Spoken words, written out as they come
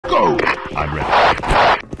Go! I'm ready.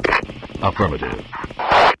 Affirmative.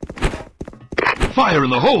 Fire in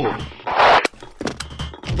the hole!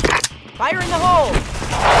 Fire in the hole!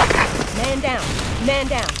 Man down! Man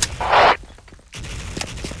down!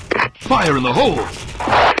 Fire in the hole!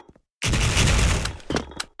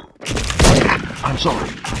 I'm sorry.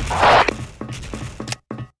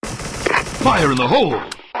 Fire in the hole!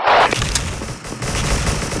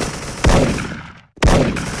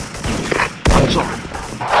 I'm sorry.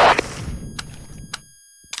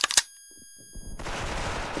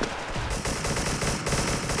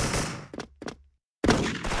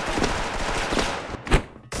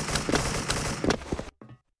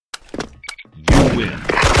 You win.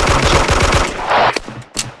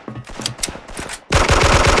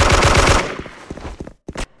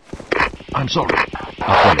 I'm sorry.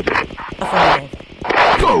 Affirmative. Affirmative.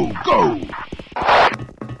 Go! Go!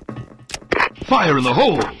 Fire in the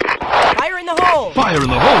hole! Fire in the hole! Fire in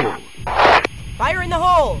the hole! Fire in the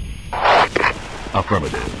hole!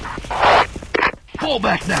 Affirmative. Fall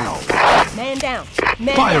back now! Man down!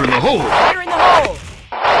 Man Fire down. in the hole! Fire in the hole!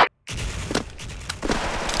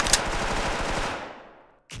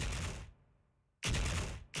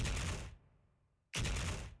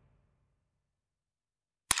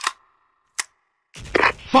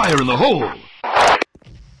 Fire in the hole!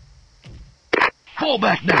 Fall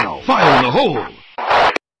back now! Fire in the hole!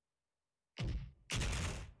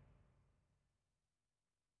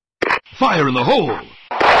 Fire in the hole!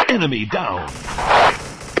 Enemy down!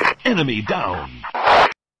 Enemy down!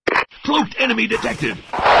 Cloaked enemy detected!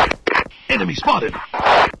 Enemy spotted!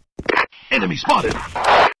 Enemy spotted!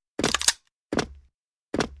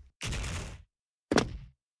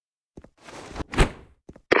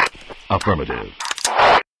 Affirmative.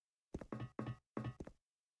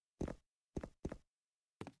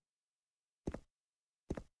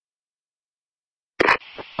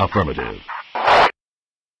 Affirmative.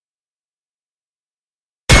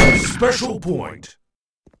 Special point.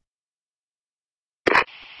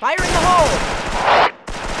 Fire in the hole!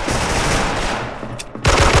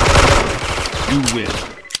 You win.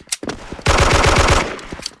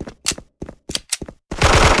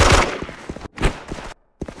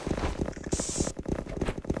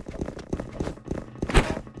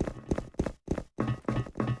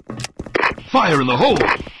 Fire in the hole!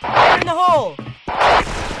 Fire in the hole!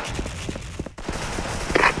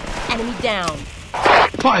 Enemy down!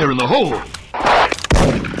 Fire in the hole!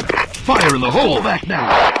 Fire in the hole! Fall back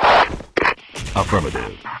now!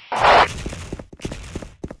 Affirmative.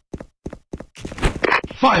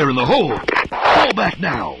 Fire in the hole! Fall back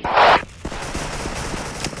now!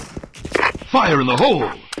 Fire in the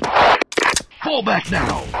hole! Fall back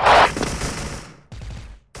now!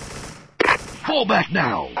 Fall back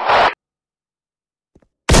now!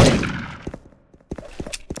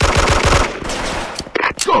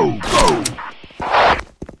 Go! Go!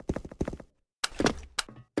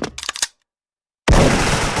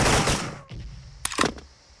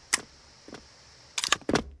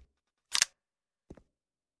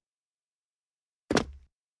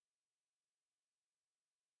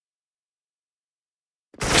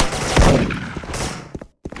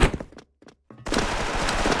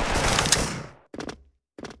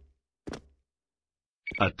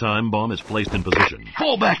 A time bomb is placed in position.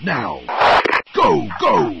 Fall back now! Go!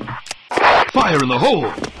 Go! Fire in the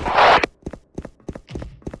hole!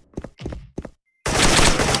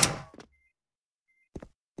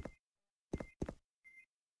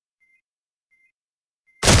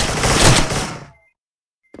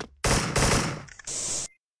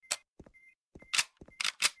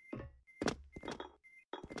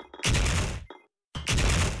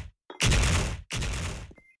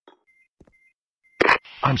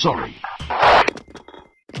 I'm sorry.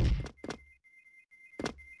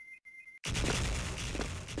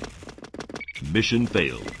 Mission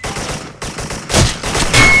failed.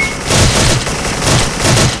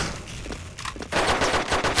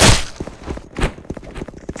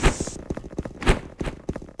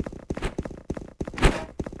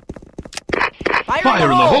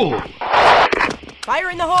 Fire in the hole! Fire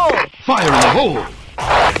in the hole! Fire in the hole!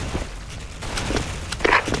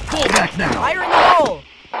 Fall back now! Fire in the hole!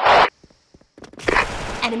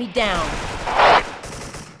 Enemy down!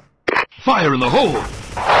 Fire in the hole!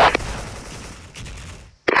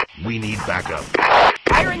 We need backup.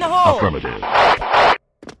 Fire in the hole! Affirmative.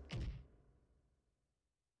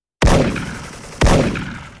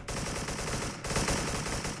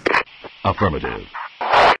 Affirmative.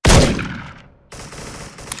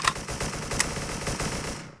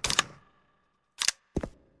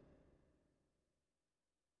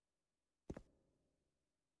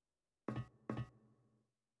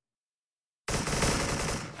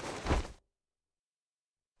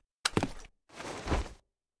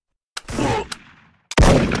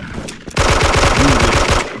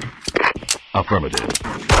 Affirmative.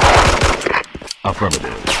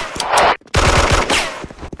 Affirmative.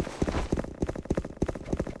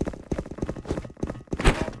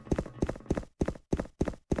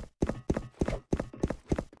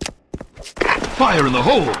 Fire in the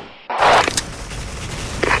hole!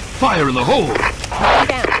 Fire in the hole! Man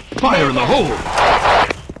down. Fire in the hole!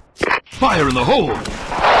 Fire in the hole!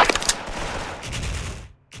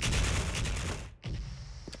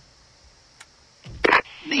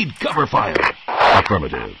 Need cover fire!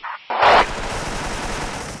 Affirmative.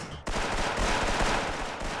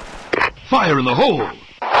 Fire in the hole!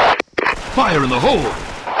 Fire in the hole!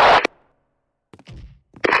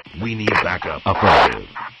 We need backup. Affirmative.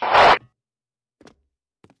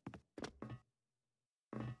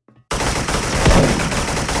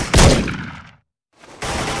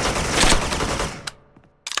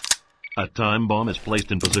 A time bomb is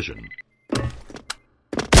placed in position.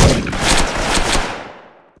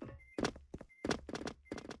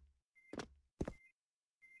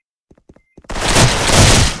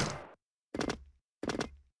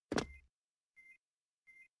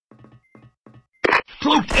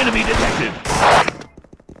 Cloaked enemy detected!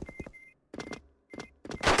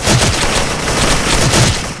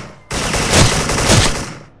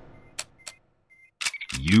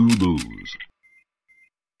 You lose.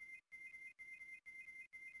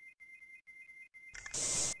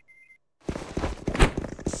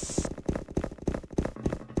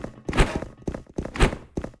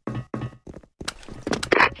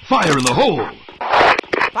 Fire in the hole!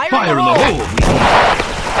 Fire in the hole!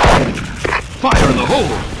 Fire in the hole!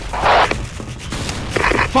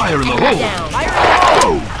 Fire in the hole! Down. Fire in the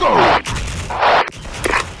hole! Go!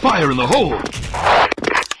 Fire in the hole!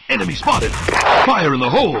 Enemy spotted! Fire in the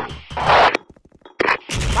hole!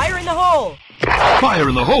 Fire in the hole! Fire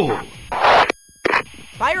in the hole!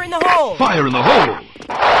 Fire in the hole! Fire in the hole!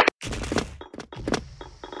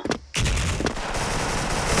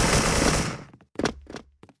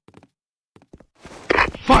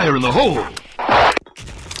 Fire in the hole!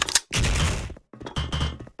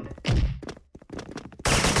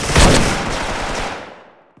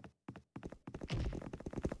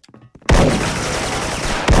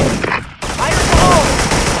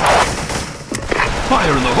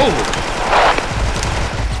 Fire in the hole!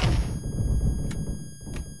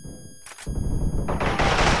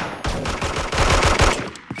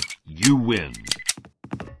 You win.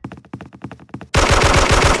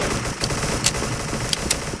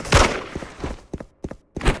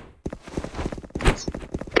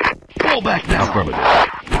 Fall back now. Affirmative.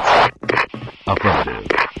 Affirmative.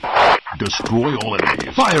 Destroy all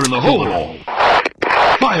enemies. Fire in the hole!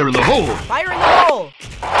 Fire in the hole! Fire in the hole!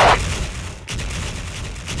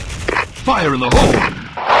 Fire in the hole!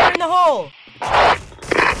 Fire in the hole!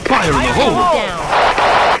 Fire in the hole! Down.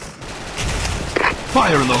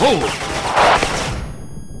 Fire in the hole!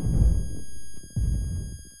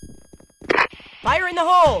 Fire in the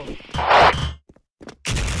hole!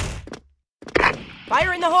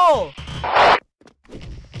 Fire in the hole!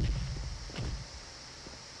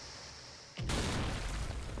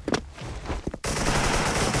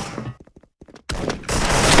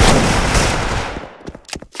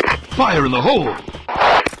 Fire in the hole!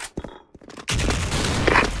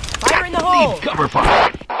 Fire in the hole! Need cover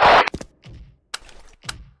fire!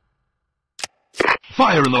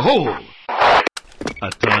 Fire in the hole! A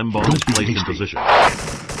time bomb is placed in position.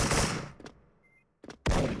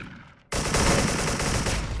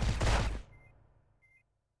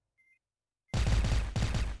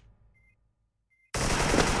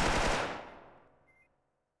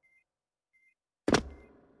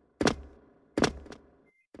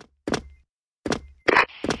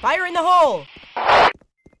 Fire in the hole!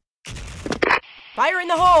 Fire in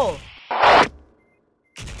the hole!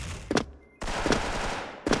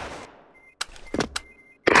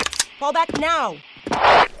 Fall back now!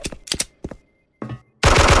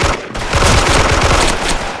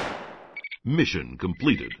 Mission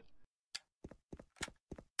completed.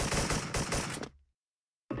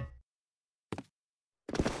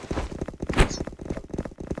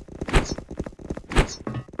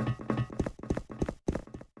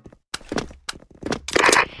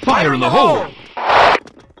 Fire in the hole!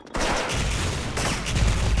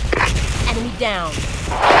 Enemy down!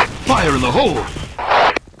 Fire in the hole!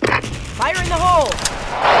 Fire in the hole!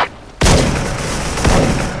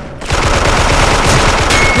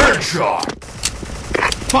 Headshot!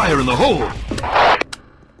 Fire in the hole!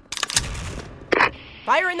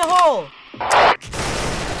 Fire in the hole!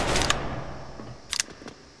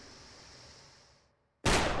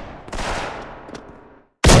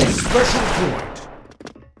 Special point.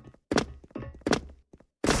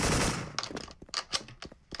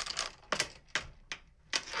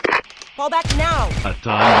 Fall back now! A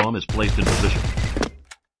time bomb is placed in position.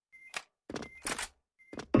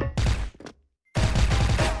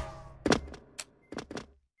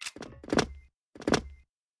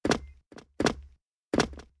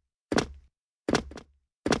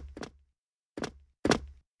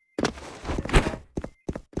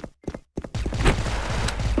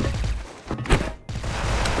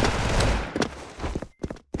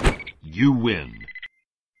 You win.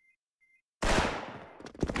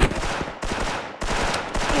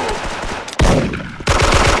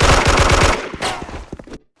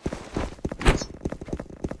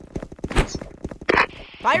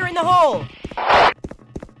 Fire in the hole!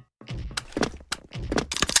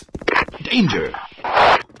 Danger!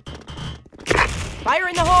 Fire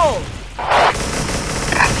in the hole!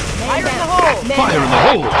 Fire in the hole! Fire in the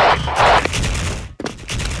hole!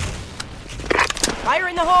 Fire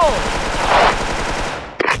in the hole!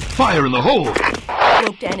 Fire in the hole!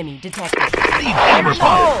 Cloaked enemy detected. Need Fire embers in the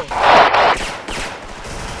hole! fired!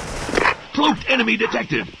 Cloaked enemy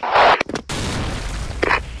detected!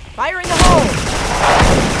 Fire in the hole!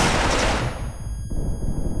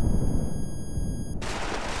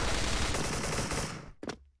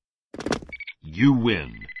 You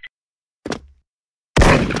win.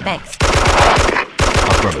 Thanks.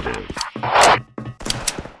 Affirmative.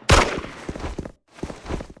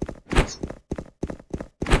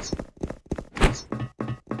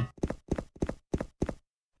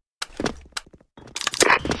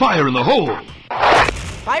 Fire in the hole!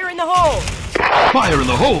 Fire in the hole! Fire in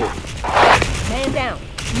the hole! Man down!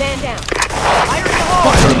 Man down! Fire in the hole!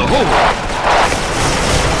 Fire in the hole!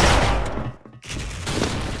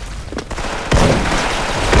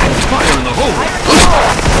 Fire in the hole! Fire in the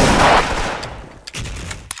hole!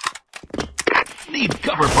 Need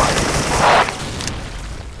cover fire!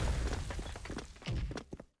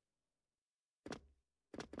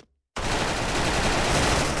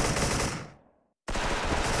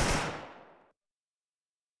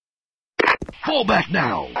 Fall back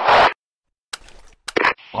now!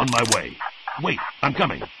 On my way. Wait, I'm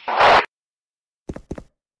coming.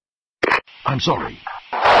 I'm sorry.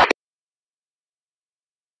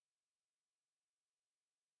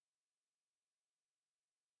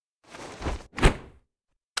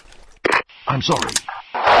 I'm sorry.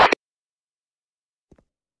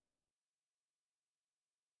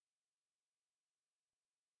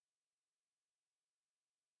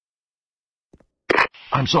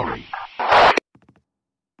 I'm sorry.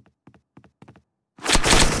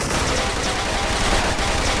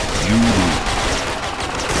 You lose.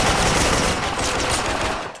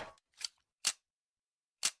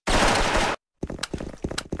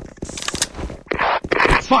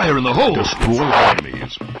 Fire in the hole! Destroy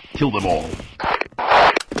enemies. Kill them all.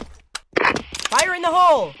 Fire in the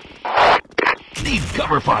hole! Need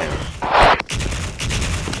cover fire.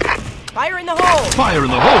 Fire in the hole! Fire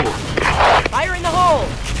in the hole! Fire in the hole!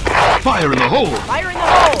 Fire in the hole! Fire in the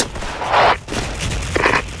hole!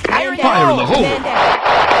 Fire in the Fire hole! in the hole! Man down!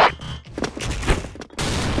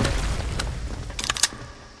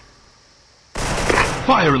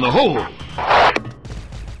 Fire in the hole!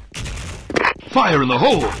 Fire in the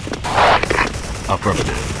hole!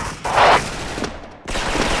 Affirmative.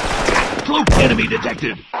 Cloaked enemy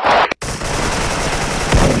detected!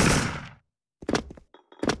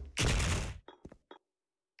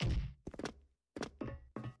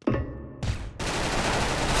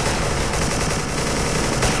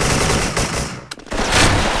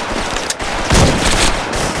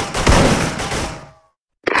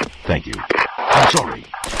 Thank you. I'm sorry.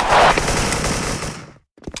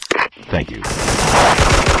 Thank you.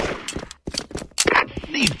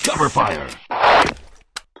 Need cover fire.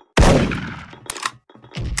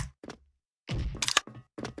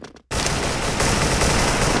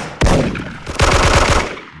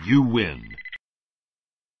 You win.